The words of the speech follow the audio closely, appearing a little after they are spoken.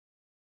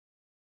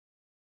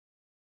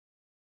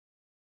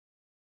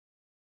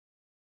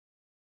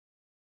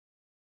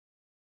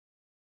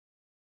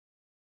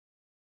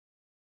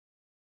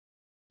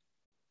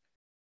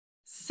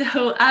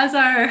So as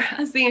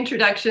the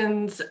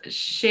introductions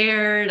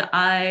shared,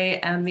 I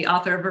am the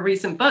author of a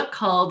recent book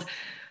called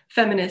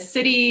Feminist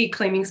City,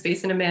 Claiming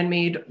Space in a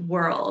Man-Made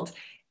World.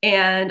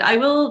 And I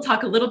will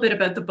talk a little bit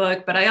about the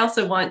book, but I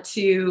also want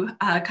to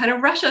kind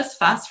of rush us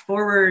fast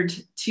forward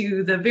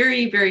to the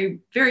very, very,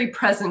 very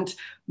present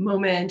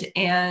moment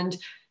and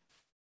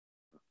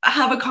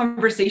have a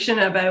conversation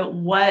about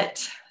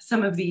what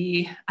some of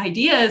the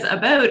ideas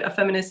about a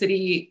feminist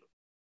city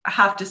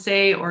have to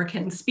say or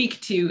can speak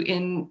to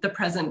in the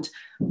present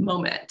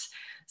moment.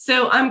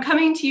 So I'm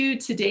coming to you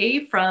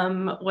today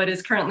from what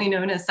is currently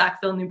known as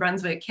Sackville, New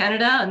Brunswick,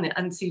 Canada, on the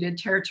unceded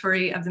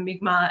territory of the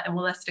Mi'kmaq and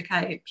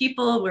Wolastoqey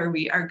people, where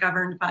we are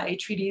governed by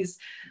treaties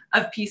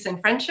of peace and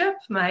friendship.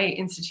 My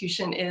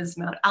institution is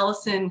Mount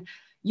Allison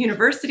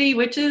University,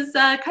 which is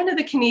kind of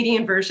the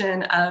Canadian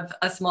version of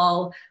a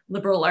small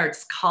liberal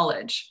arts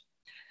college.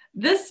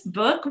 This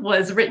book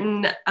was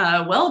written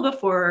well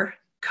before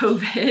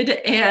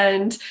COVID,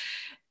 and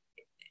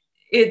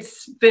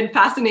it's been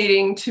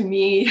fascinating to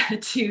me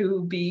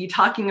to be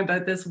talking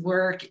about this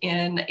work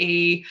in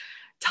a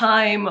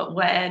time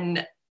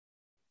when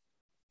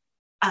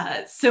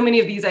so many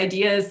of these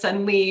ideas,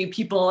 suddenly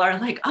people are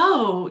like,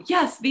 oh,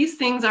 yes, these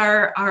things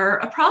are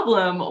a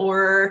problem,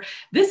 or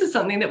this is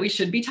something that we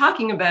should be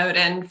talking about.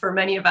 And for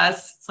many of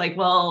us, it's like,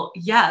 well,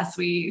 yes,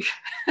 we,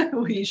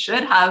 we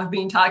should have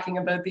been talking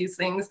about these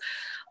things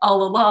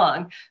all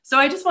along. So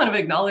I just want to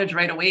acknowledge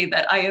right away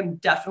that I am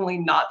definitely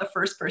not the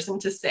first person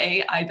to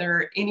say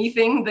either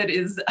anything that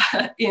is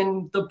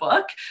in the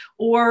book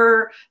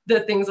or the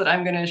things that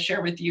I'm going to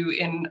share with you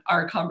in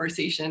our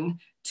conversation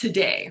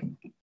today.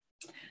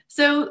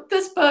 So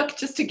this book,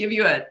 just to give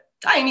you a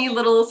tiny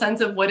little sense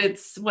of what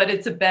it's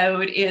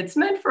about, it's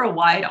meant for a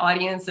wide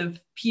audience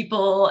of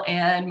people,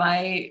 and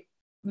my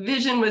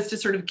vision was to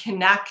sort of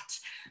connect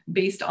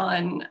based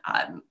on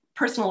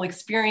personal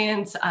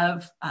experience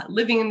of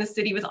living in the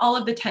city with all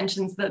of the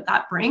tensions that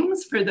that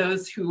brings for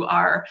those who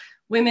are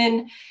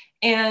women,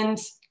 and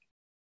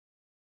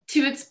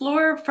to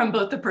explore from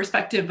both the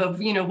perspective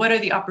of, you know, what are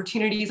the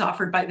opportunities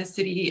offered by the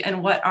city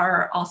and what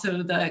are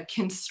also the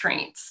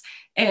constraints.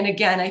 And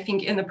again, I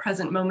think in the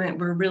present moment,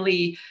 we're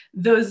really,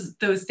 those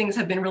things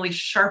have been really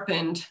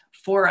sharpened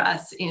for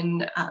us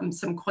in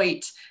some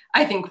quite,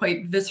 I think,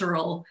 quite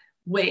visceral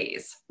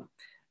ways.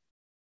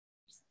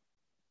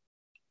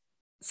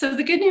 So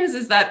the good news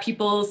is that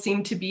people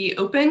seem to be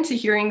open to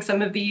hearing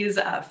some of these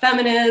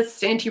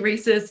feminist,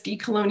 anti-racist,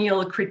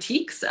 decolonial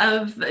critiques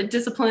of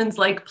disciplines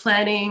like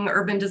planning,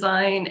 urban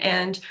design,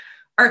 and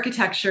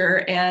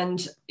architecture.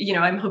 And, you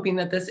know, I'm hoping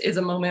that this is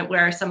a moment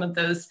where some of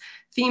those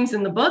themes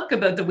in the book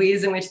about the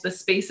ways in which the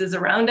spaces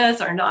around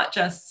us are not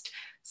just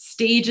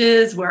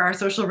stages where our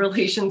social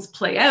relations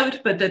play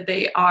out, but that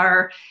they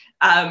are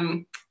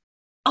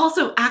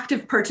also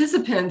active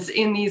participants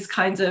in these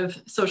kinds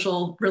of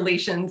social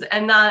relations,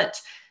 and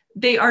that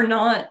they are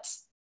not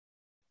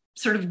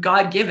sort of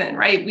God-given,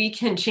 right? We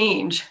can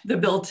change the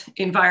built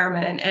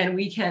environment and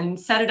we can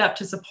set it up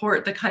to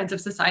support the kinds of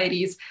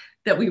societies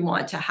that we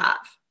want to have.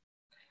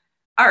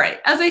 All right,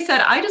 as I said,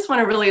 I just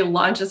want to really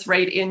launch us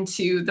right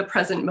into the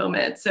present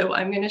moment. So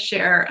I'm going to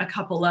share a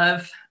couple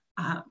of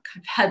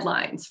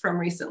headlines from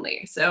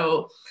recently.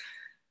 So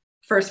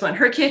first one,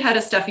 her kid had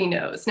a stuffy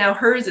nose. Now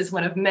hers is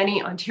one of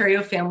many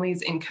Ontario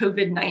families in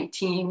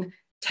COVID-19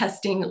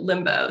 testing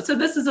limbo. So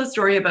this is a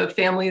story about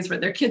families where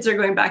their kids are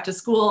going back to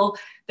school.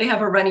 They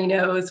have a runny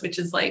nose, which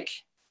is like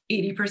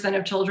 80%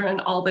 of children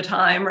all the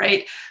time,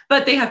 right?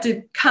 But they have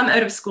to come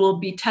out of school,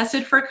 be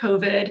tested for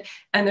COVID,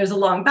 and there's a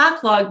long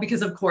backlog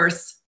because, of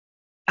course,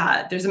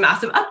 there's a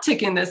massive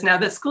uptick in this now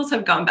that schools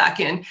have gone back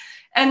in.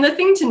 And the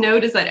thing to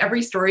note is that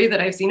every story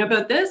that I've seen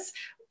about this,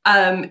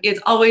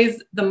 it's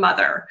always the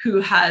mother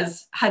who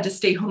has had to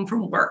stay home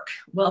from work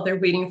while they're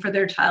waiting for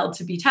their child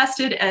to be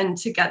tested and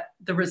to get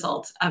the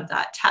result of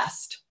that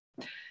test.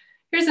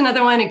 Here's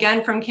another one,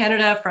 again from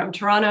Canada, from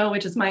Toronto,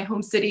 which is my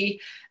home city.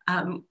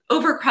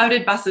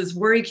 Overcrowded buses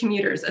worry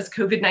commuters as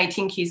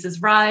COVID-19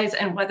 cases rise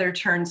and weather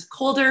turns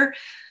colder.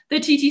 The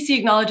TTC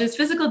acknowledges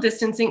physical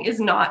distancing is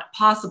not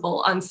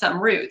possible on some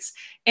routes.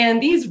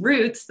 And these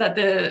routes that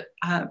the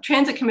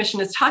Transit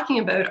Commission is talking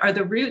about are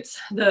the routes,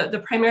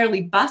 the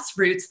primarily bus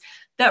routes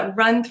that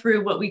run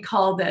through what we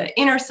call the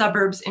inner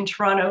suburbs in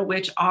Toronto,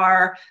 which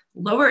are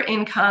lower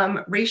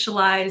income,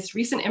 racialized,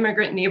 recent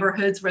immigrant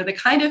neighborhoods where the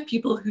kind of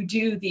people who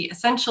do the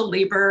essential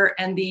labor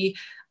and the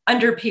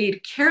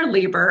underpaid care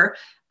labor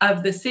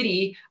of the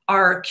city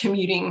are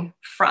commuting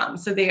from.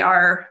 So they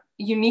are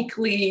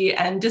uniquely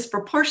and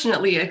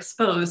disproportionately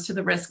exposed to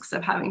the risks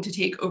of having to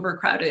take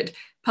overcrowded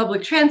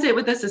public transit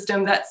with a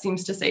system that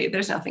seems to say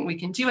there's nothing we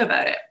can do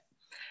about it.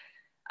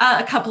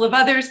 A couple of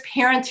others,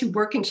 parents who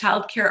work in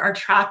childcare are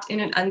trapped in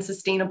an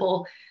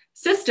unsustainable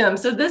system.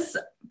 So this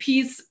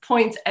piece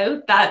points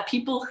out that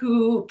people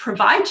who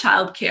provide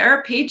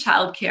childcare, paid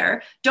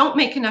childcare, don't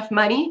make enough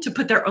money to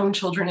put their own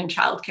children in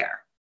childcare,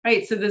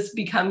 right? So this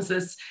becomes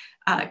this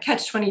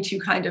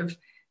catch-22 kind of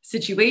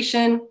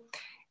situation.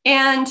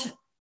 And,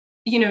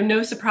 you know,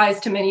 no surprise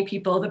to many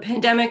people, the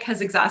pandemic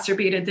has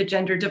exacerbated the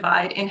gender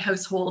divide in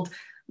household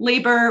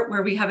labor,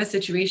 where we have a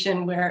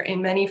situation where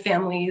in many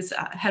families,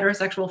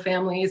 heterosexual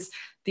families,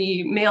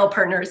 the male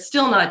partner is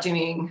still not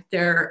doing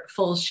their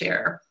full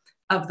share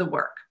of the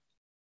work.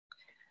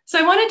 So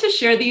I wanted to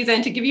share these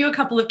and to give you a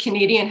couple of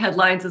Canadian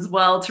headlines as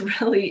well to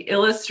really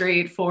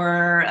illustrate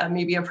for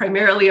maybe a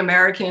primarily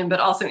American,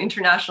 but also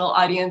international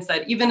audience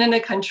that even in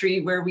a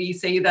country where we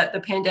say that the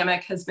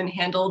pandemic has been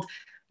handled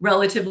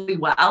relatively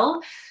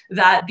well,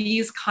 that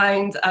these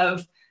kinds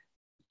of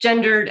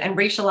gendered and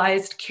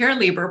racialized care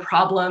labor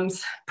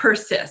problems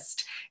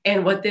persist.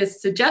 And what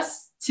this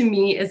suggests to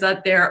me is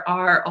that there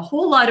are a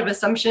whole lot of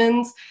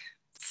assumptions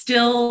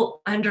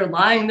still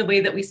underlying the way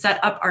that we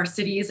set up our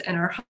cities and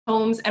our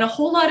homes, and a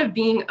whole lot of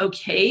being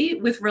okay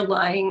with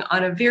relying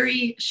on a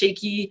very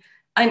shaky,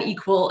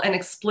 unequal, and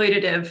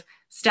exploitative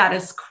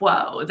status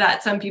quo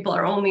that some people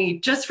are only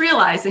just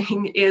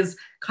realizing is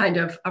kind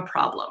of a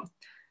problem.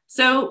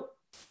 So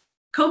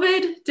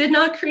COVID did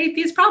not create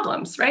these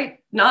problems, right?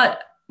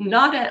 Not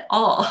at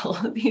all.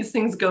 These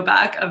things go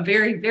back a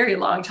very, very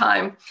long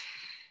time.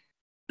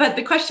 But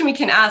the question we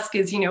can ask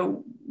is,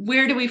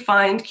 where do we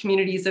find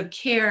communities of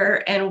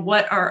care, and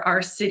what are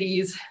our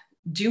cities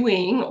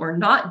doing or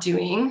not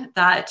doing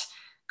that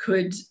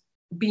could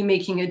be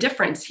making a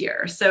difference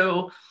here?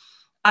 So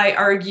I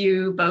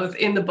argue both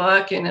in the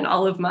book and in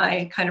all of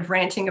my kind of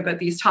ranting about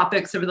these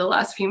topics over the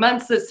last few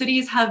months that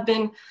cities have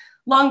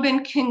long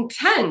been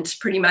content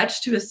pretty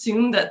much to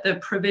assume that the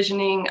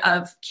provisioning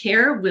of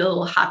care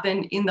will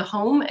happen in the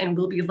home and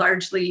will be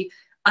largely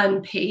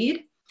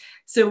unpaid.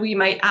 So we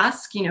might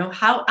ask,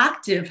 how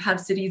active have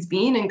cities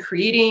been in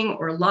creating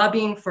or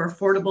lobbying for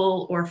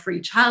affordable or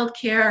free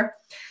childcare?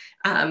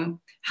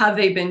 Have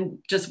they been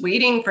just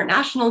waiting for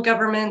national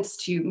governments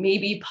to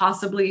maybe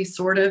possibly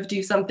sort of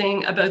do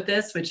something about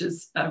this, which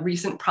is a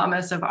recent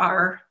promise of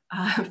our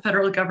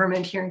federal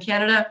government here in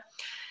Canada?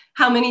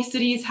 How many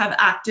cities have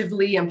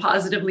actively and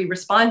positively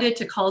responded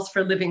to calls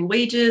for living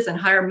wages and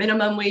higher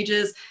minimum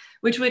wages,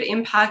 which would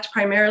impact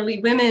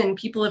primarily women,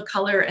 people of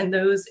color, and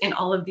those in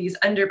all of these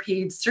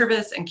underpaid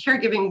service and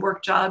caregiving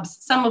work jobs,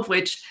 some of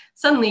which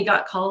suddenly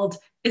got called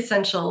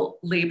essential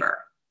labor?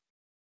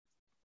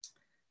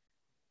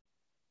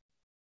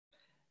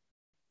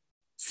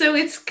 So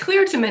it's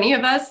clear to many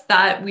of us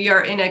that we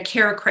are in a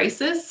care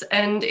crisis,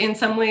 and in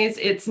some ways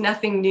it's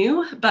nothing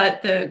new,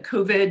 but the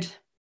COVID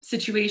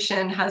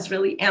situation has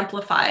really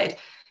amplified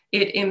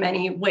it in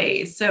many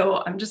ways.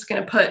 So I'm just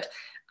going to put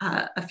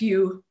a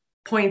few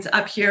points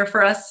up here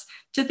for us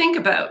to think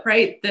about,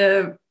 right?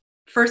 The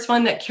first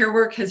one, that care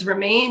work has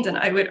remained, and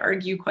I would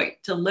argue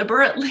quite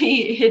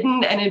deliberately,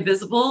 hidden and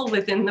invisible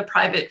within the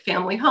private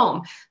family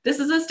home. This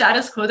is a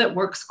status quo that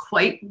works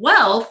quite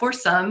well for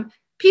some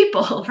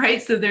people,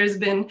 right? So there's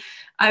been,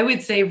 I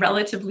would say,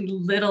 relatively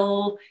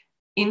little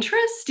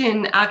interest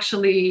in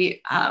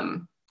actually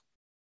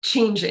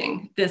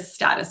changing this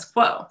status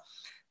quo.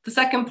 The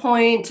second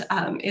point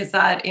is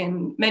that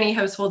in many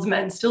households,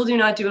 men still do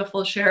not do a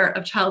full share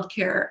of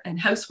childcare and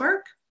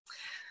housework.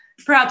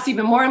 Perhaps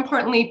even more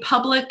importantly,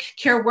 public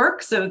care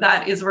work, so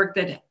that is work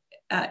that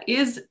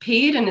is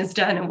paid and is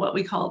done in what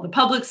we call the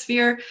public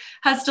sphere,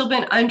 has still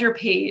been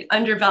underpaid,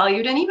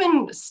 undervalued, and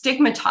even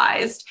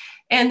stigmatized,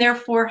 and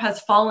therefore has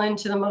fallen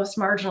to the most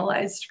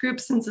marginalized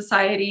groups in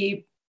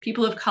society,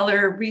 people of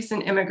color,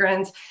 recent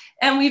immigrants.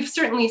 And we've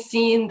certainly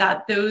seen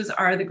that those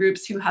are the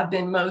groups who have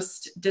been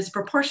most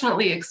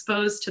disproportionately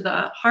exposed to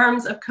the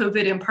harms of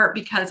COVID, in part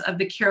because of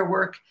the care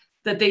work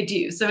that they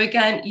do. So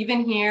again,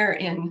 even here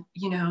in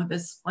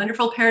this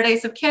wonderful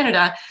paradise of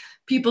Canada,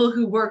 people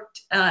who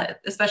worked,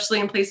 especially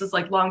in places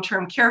like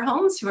long-term care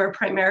homes, who are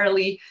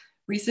primarily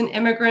recent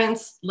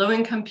immigrants,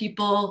 low-income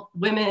people,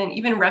 women,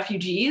 even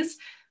refugees,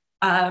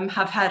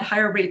 have had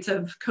higher rates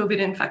of COVID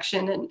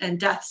infection and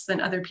deaths than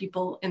other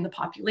people in the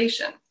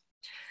population.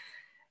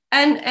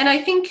 And I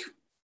think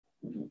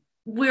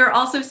we're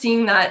also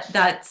seeing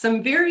that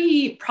some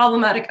very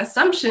problematic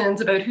assumptions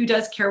about who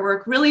does care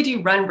work really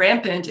do run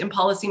rampant in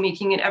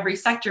policymaking in every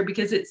sector,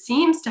 because it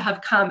seems to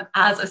have come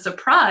as a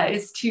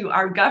surprise to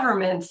our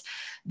governments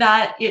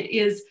that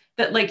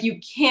like you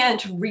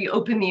can't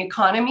reopen the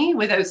economy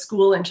without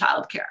school and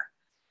childcare.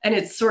 And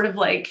it's sort of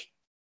like,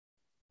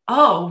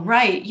 oh,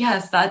 right,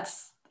 yes,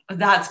 that's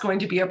going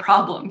to be a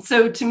problem.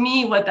 So to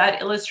me, what that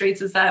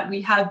illustrates is that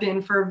we have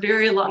been for a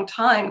very long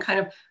time kind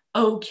of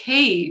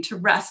okay to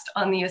rest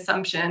on the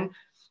assumption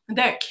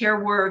that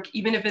care work,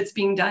 even if it's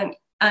being done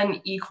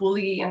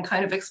unequally and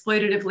kind of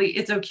exploitatively,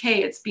 it's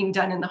okay, it's being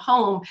done in the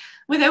home,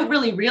 without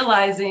really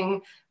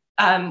realizing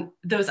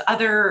those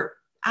other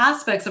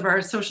aspects of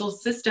our social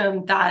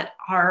system that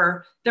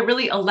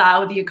really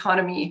allow the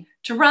economy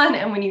to run.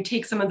 And when you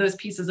take some of those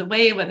pieces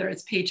away, whether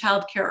it's paid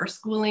childcare or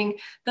schooling,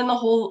 then the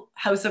whole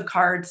house of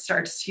cards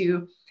starts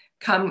to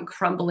come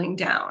crumbling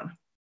down.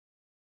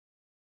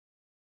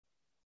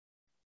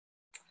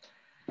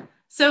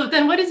 So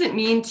then what does it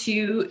mean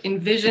to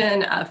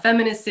envision a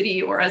feminist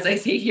city, or as I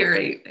say here,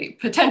 a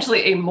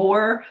potentially a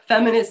more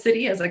feminist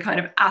city, as a kind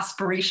of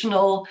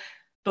aspirational,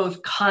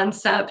 both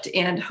concept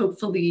and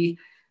hopefully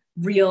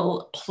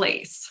real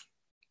place?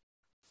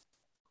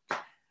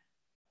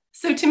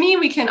 So to me,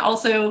 we can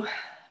also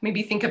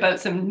maybe think about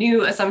some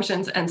new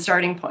assumptions and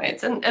starting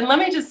points. And let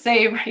me just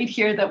say right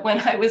here that when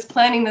I was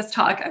planning this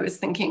talk, I was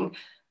thinking,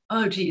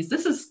 oh, geez,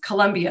 this is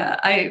Columbia.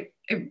 I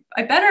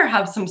better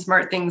have some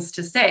smart things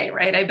to say,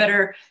 right? I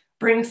better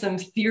bring some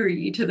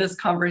theory to this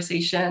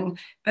conversation,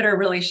 better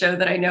really show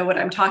that I know what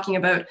I'm talking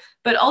about.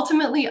 But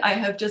ultimately, I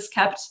have just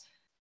kept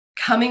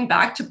coming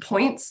back to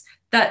points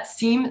that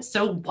seem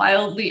so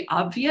wildly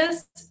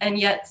obvious and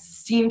yet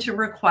seem to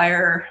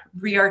require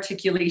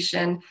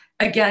rearticulation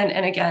again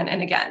and again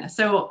and again.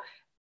 So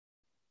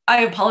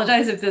I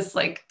apologize if this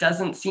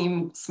doesn't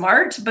seem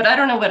smart, but I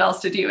don't know what else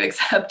to do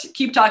except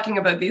keep talking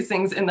about these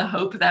things in the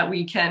hope that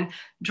we can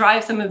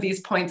drive some of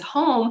these points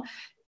home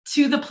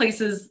to the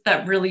places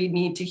that really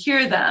need to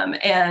hear them.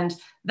 And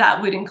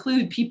that would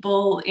include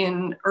people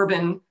in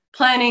urban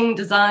planning,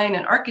 design,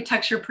 and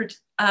architecture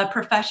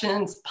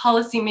professions,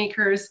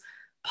 policymakers,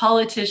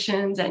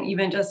 politicians, and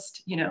even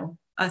just,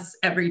 us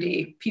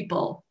everyday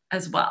people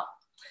as well.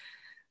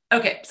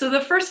 Okay, so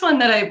the first one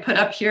that I put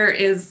up here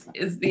is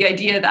the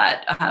idea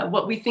that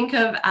what we think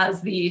of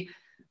as the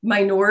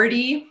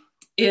minority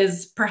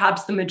is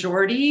perhaps the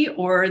majority,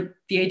 or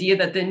the idea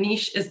that the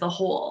niche is the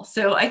whole.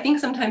 So I think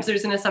sometimes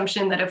there's an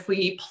assumption that if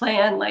we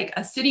plan like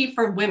a city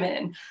for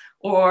women,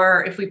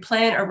 or if we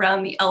plan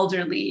around the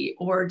elderly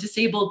or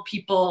disabled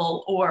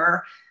people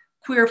or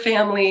queer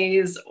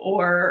families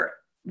or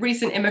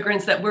recent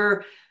immigrants, that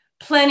we're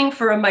planning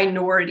for a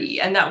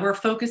minority and that we're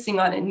focusing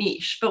on a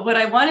niche. But what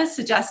I want to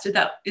suggest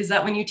is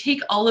that when you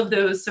take all of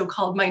those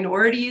so-called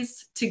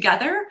minorities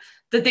together,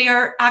 that they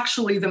are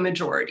actually the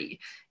majority.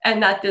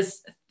 And that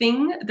this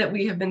thing that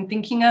we have been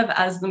thinking of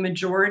as the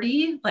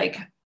majority, like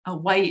a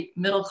white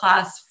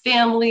middle-class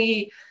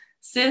family,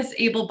 cis,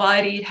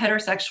 able-bodied,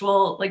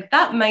 heterosexual,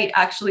 that might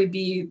actually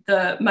be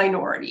the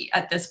minority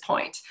at this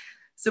point.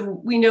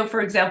 So we know,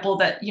 for example,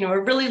 that a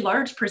really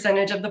large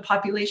percentage of the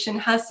population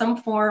has some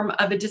form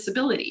of a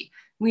disability.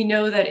 We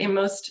know that in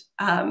most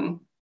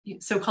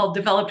so-called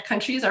developed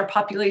countries, our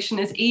population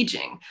is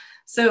aging.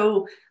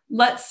 So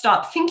let's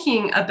stop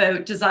thinking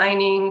about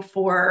designing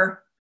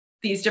for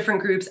these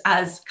different groups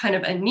as kind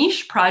of a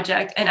niche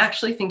project and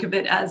actually think of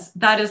it as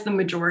that is the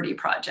majority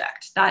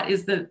project. That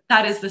is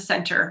the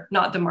center,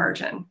 not the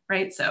margin,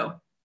 right?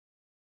 So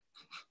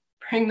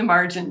bring the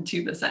margin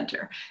to the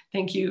center.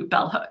 Thank you,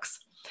 bell hooks.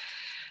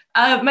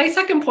 My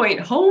second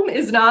point, home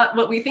is not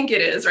what we think it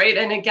is, right?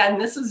 And again,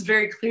 this was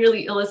very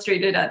clearly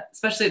illustrated,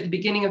 especially at the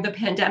beginning of the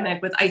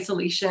pandemic with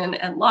isolation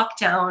and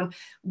lockdown,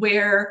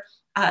 where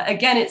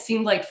again, it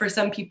seemed like for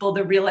some people,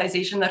 the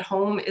realization that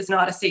home is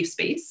not a safe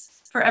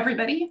space for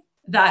everybody,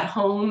 that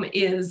home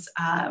is,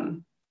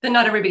 that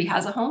not everybody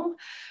has a home,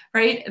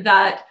 right?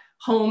 That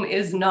home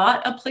is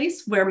not a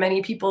place where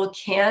many people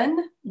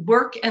can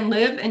work and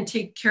live and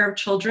take care of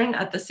children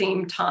at the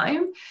same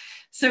time.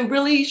 So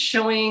really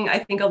showing, I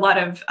think, a lot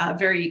of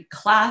very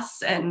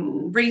class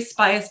and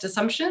race-biased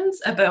assumptions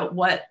about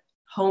what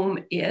home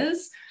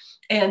is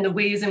and the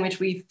ways in which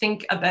we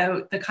think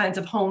about the kinds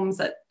of homes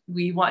that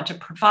we want to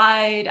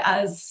provide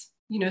as,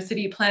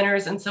 city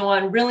planners and so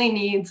on, really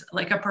needs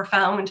a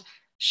profound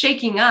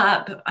shaking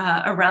up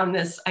around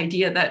this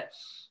idea that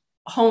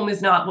home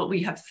is not what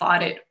we have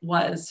thought it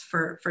was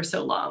for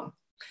so long.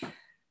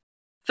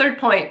 Third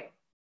point.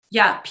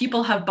 Yeah,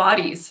 people have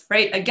bodies,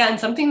 right? Again,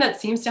 something that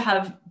seems to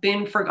have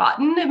been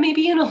forgotten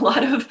maybe in a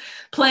lot of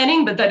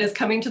planning, but that is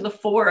coming to the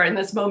fore in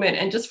this moment.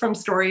 And just from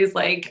stories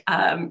like,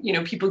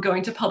 people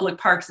going to public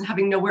parks and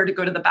having nowhere to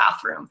go to the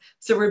bathroom.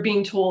 So we're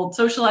being told,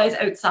 socialize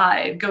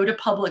outside, go to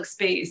public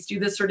space, do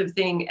this sort of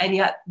thing, and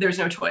yet there's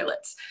no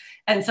toilets.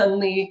 And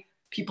suddenly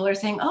people are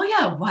saying, oh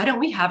yeah, why don't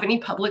we have any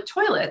public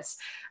toilets?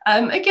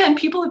 Again,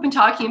 people have been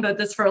talking about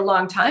this for a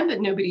long time, but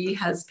nobody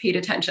has paid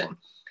attention.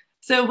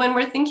 So when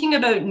we're thinking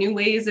about new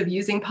ways of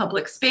using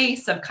public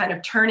space, of kind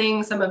of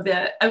turning some of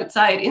the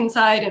outside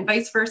inside and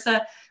vice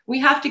versa, we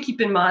have to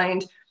keep in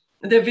mind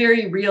the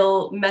very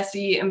real,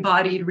 messy,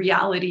 embodied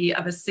reality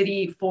of a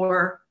city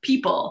for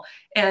people,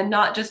 and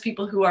not just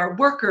people who are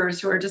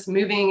workers who are just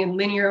moving in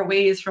linear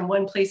ways from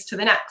one place to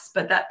the next,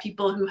 but that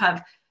people who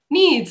have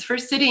needs for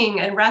sitting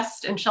and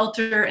rest and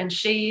shelter and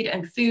shade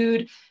and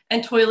food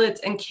and toilets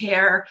and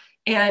care.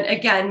 And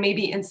again,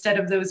 maybe instead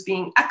of those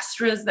being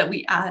extras that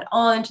we add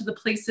on to the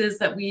places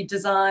that we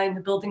design,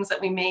 the buildings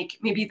that we make,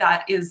 maybe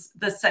that is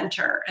the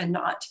center and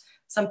not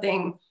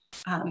something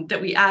that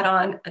we add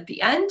on at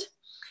the end.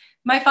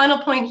 My final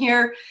point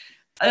here,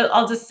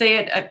 I'll just say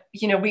it,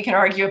 we can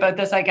argue about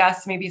this, I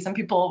guess, maybe some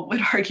people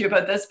would argue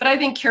about this, but I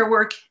think care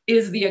work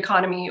is the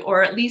economy,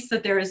 or at least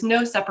that there is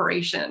no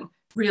separation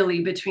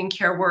really between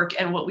care work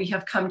and what we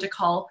have come to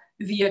call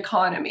the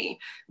economy,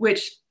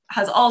 which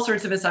has all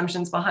sorts of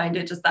assumptions behind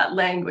it, just that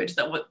language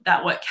that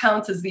what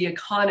counts as the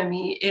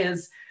economy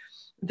is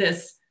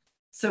this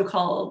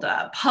so-called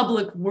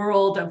public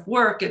world of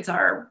work. It's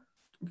our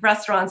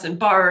restaurants and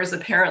bars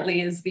apparently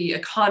is the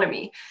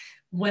economy.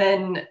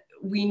 When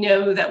we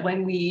know that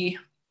when we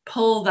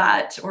pull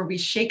that or we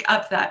shake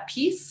up that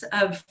piece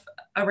of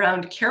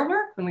around care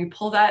work, when we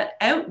pull that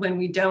out, when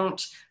we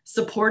don't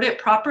support it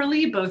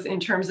properly, both in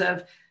terms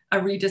of a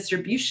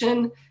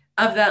redistribution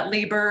of that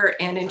labor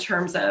and in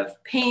terms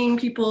of paying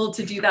people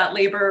to do that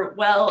labor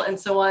well and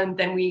so on,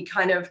 then we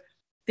kind of,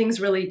 things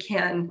really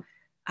can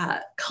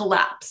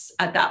collapse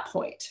at that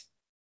point.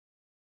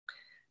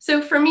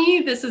 So for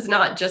me, this is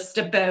not just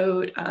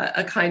about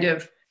a kind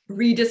of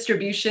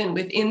redistribution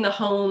within the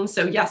home.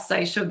 So yes,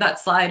 I showed that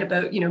slide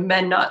about,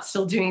 men not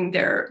still doing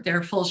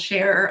their full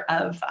share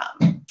of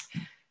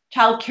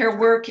childcare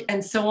work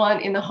and so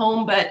on in the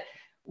home, but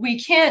we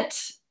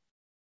can't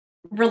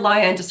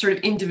rely on just sort of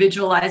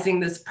individualizing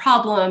this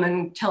problem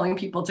and telling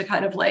people to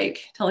kind of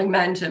like telling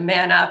men to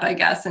man up, I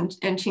guess,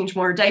 and change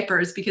more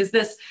diapers, because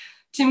this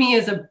to me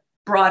is a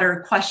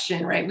broader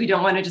question, right? We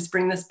don't want to just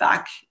bring this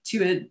back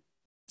to a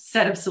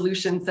set of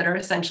solutions that are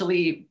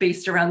essentially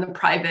based around the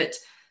private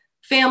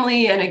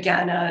family and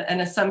again,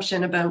 an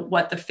assumption about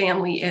what the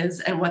family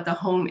is and what the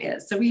home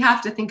is. So we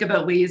have to think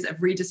about ways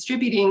of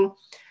redistributing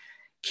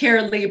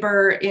care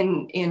labor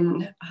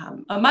in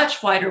a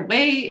much wider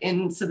way,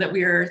 so that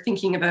we are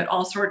thinking about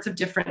all sorts of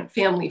different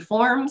family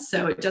forms.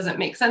 So it doesn't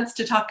make sense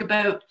to talk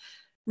about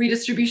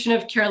redistribution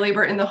of care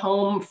labor in the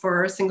home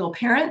for single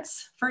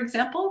parents, for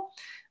example.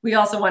 We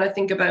also want to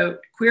think about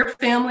queer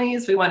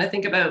families. We want to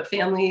think about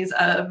families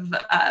of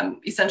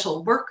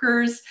essential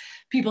workers,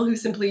 people who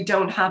simply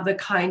don't have the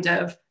kind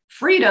of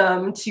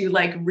freedom to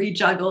like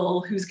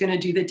rejuggle who's going to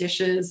do the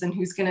dishes and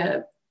who's going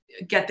to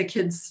get the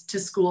kids to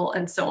school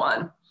and so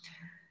on.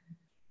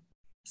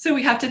 So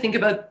we have to think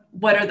about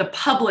what are the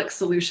public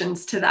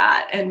solutions to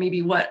that, and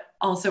maybe what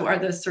also are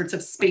the sorts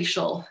of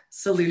spatial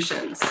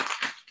solutions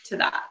to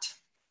that.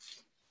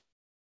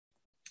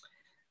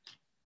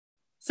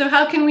 So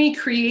how can we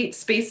create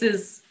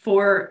spaces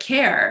for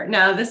care?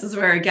 Now, this is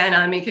where, again,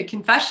 I make a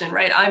confession,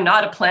 right? I'm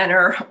not a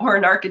planner or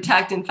an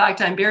architect. In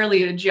fact, I'm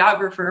barely a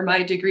geographer.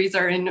 My degrees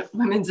are in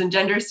women's and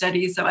gender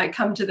studies. So I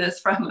come to this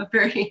from a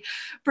very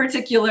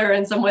particular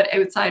and somewhat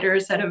outsider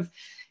set of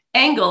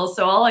angles.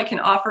 So all I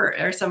can offer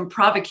are some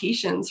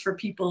provocations for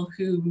people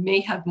who may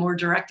have more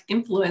direct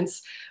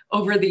influence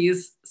over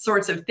these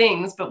sorts of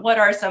things. But what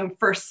are some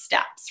first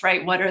steps,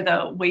 right? What are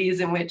the ways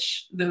in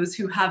which those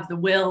who have the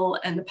will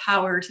and the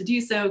power to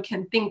do so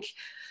can think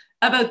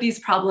about these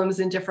problems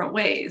in different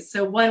ways?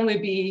 So one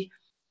would be,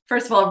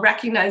 first of all,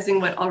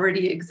 recognizing what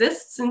already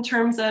exists in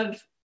terms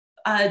of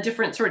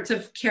different sorts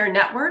of care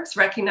networks,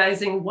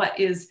 recognizing what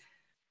is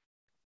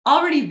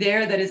already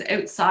there that is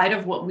outside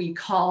of what we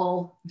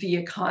call the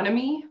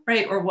economy,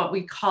 right? Or what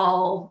we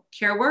call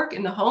care work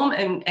in the home,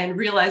 and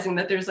realizing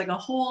that there's like a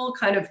whole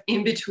kind of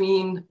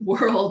in-between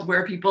world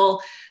where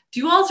people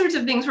do all sorts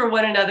of things for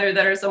one another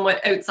that are somewhat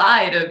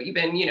outside of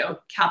even,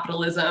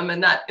 capitalism,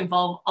 and that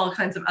involve all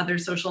kinds of other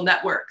social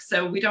networks.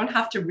 So we don't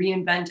have to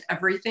reinvent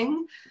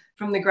everything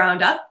from the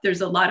ground up.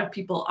 There's a lot of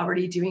people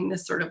already doing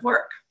this sort of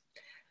work.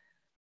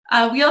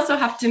 We also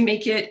have to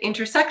make it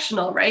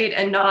intersectional, right?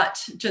 And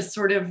not just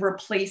sort of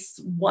replace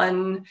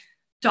one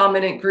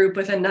dominant group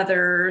with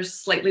another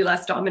slightly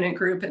less dominant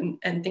group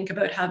and think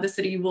about how the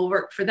city will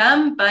work for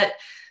them. But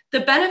the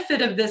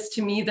benefit of this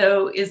to me,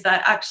 though, is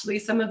that actually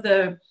some of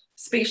the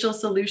spatial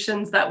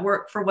solutions that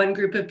work for one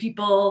group of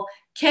people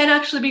can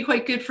actually be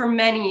quite good for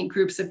many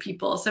groups of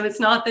people. So it's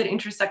not that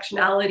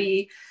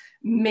intersectionality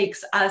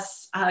makes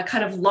us,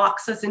 kind of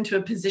locks us into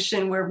a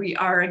position where we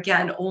are,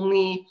 again,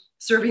 only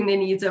serving the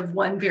needs of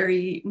one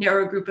very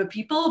narrow group of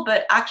people.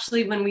 But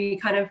actually, when we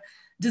kind of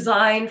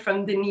design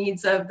from the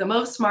needs of the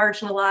most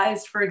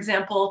marginalized, for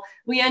example,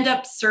 we end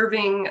up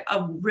serving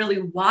a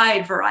really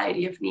wide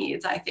variety of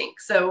needs, I think.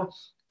 So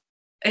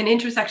an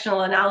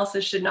intersectional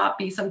analysis should not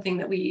be something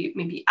that we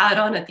maybe add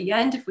on at the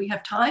end if we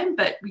have time,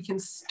 but we can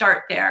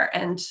start there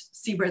and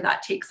see where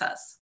that takes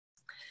us.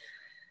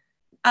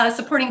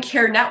 Supporting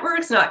care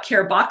networks, not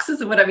care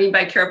boxes. And what I mean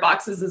by care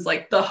boxes is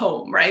like the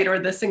home, right? Or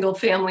the single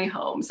family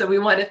home. So we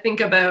want to think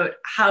about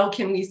how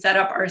can we set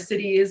up our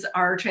cities,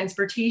 our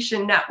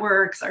transportation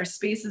networks, our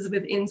spaces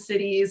within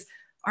cities,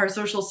 our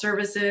social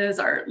services,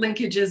 our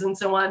linkages and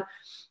so on,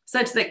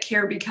 such that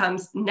care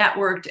becomes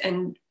networked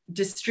and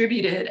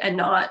distributed and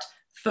not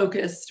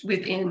focused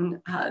within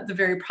the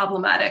very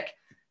problematic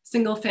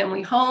single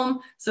family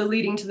home. So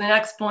leading to the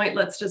next point,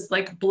 let's just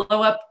like blow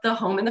up the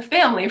home and the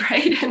family,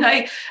 right? And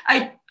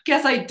I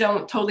guess I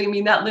don't totally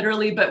mean that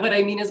literally, but what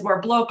I mean is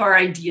more blow up our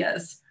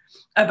ideas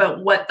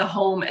about what the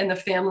home and the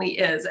family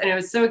is. And it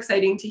was so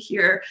exciting to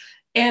hear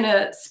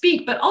Anna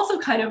speak, but also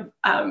kind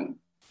of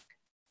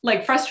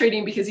like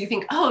frustrating because you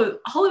think, oh,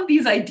 all of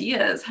these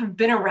ideas have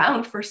been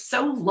around for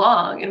so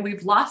long and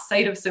we've lost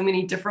sight of so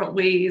many different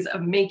ways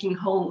of making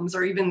homes,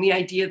 or even the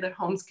idea that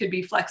homes could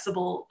be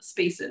flexible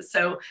spaces.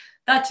 So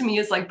that to me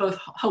is like both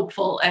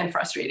hopeful and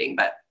frustrating,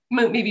 but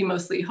maybe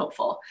mostly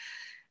hopeful.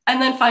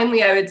 And then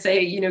finally, I would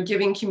say,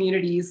 giving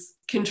communities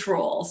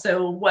control.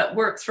 So what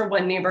works for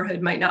one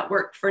neighborhood might not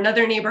work for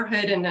another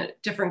neighborhood, and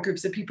different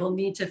groups of people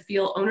need to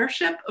feel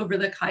ownership over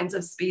the kinds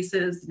of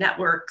spaces,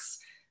 networks,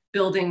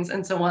 buildings,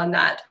 and so on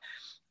that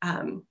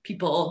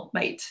people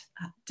might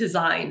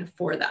design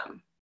for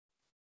them.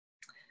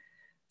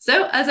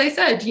 So, as I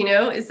said,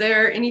 is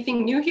there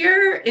anything new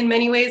here? In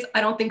many ways, I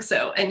don't think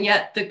so. And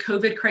yet, the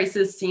COVID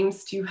crisis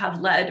seems to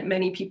have led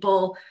many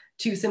people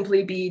to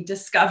simply be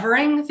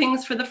discovering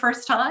things for the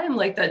first time,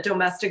 like that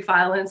domestic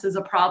violence is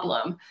a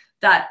problem,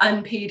 that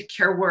unpaid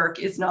care work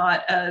is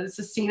not a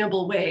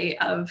sustainable way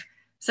of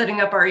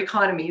setting up our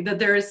economy, that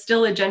there is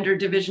still a gender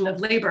division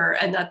of labor,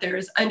 and that there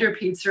is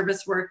underpaid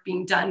service work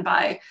being done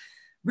by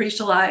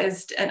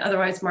racialized and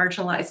otherwise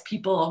marginalized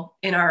people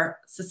in our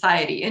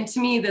society. And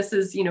to me, this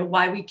is,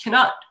 why we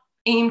cannot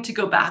aim to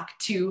go back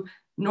to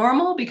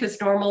normal,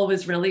 because normal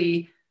was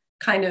really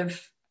kind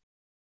of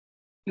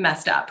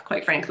messed up,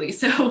 quite frankly.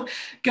 So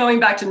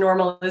going back to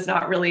normal is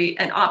not really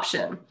an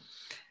option.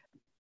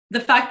 The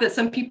fact that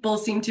some people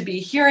seem to be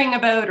hearing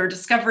about or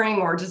discovering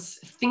or just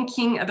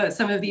thinking about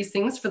some of these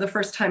things for the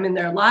first time in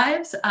their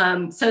lives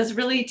says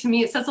really, to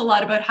me, it says a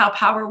lot about how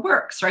power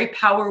works, right?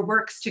 Power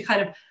works to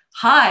kind of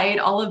hide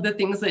all of the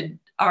things that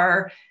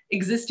are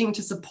existing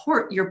to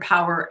support your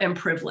power and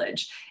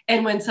privilege.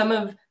 And when some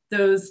of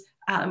those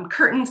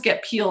curtains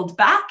get peeled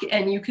back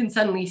and you can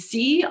suddenly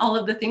see all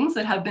of the things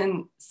that have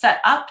been set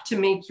up to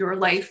make your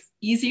life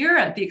easier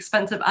at the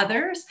expense of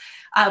others,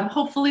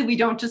 hopefully we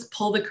don't just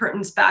pull the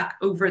curtains back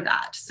over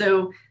that.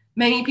 So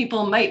many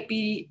people might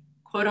be,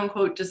 quote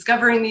unquote,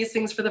 discovering these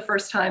things for the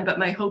first time, but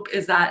my hope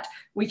is that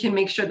we can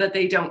make sure that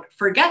they don't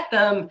forget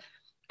them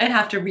and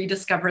have to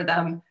rediscover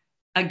them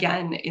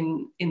again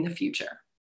in the future.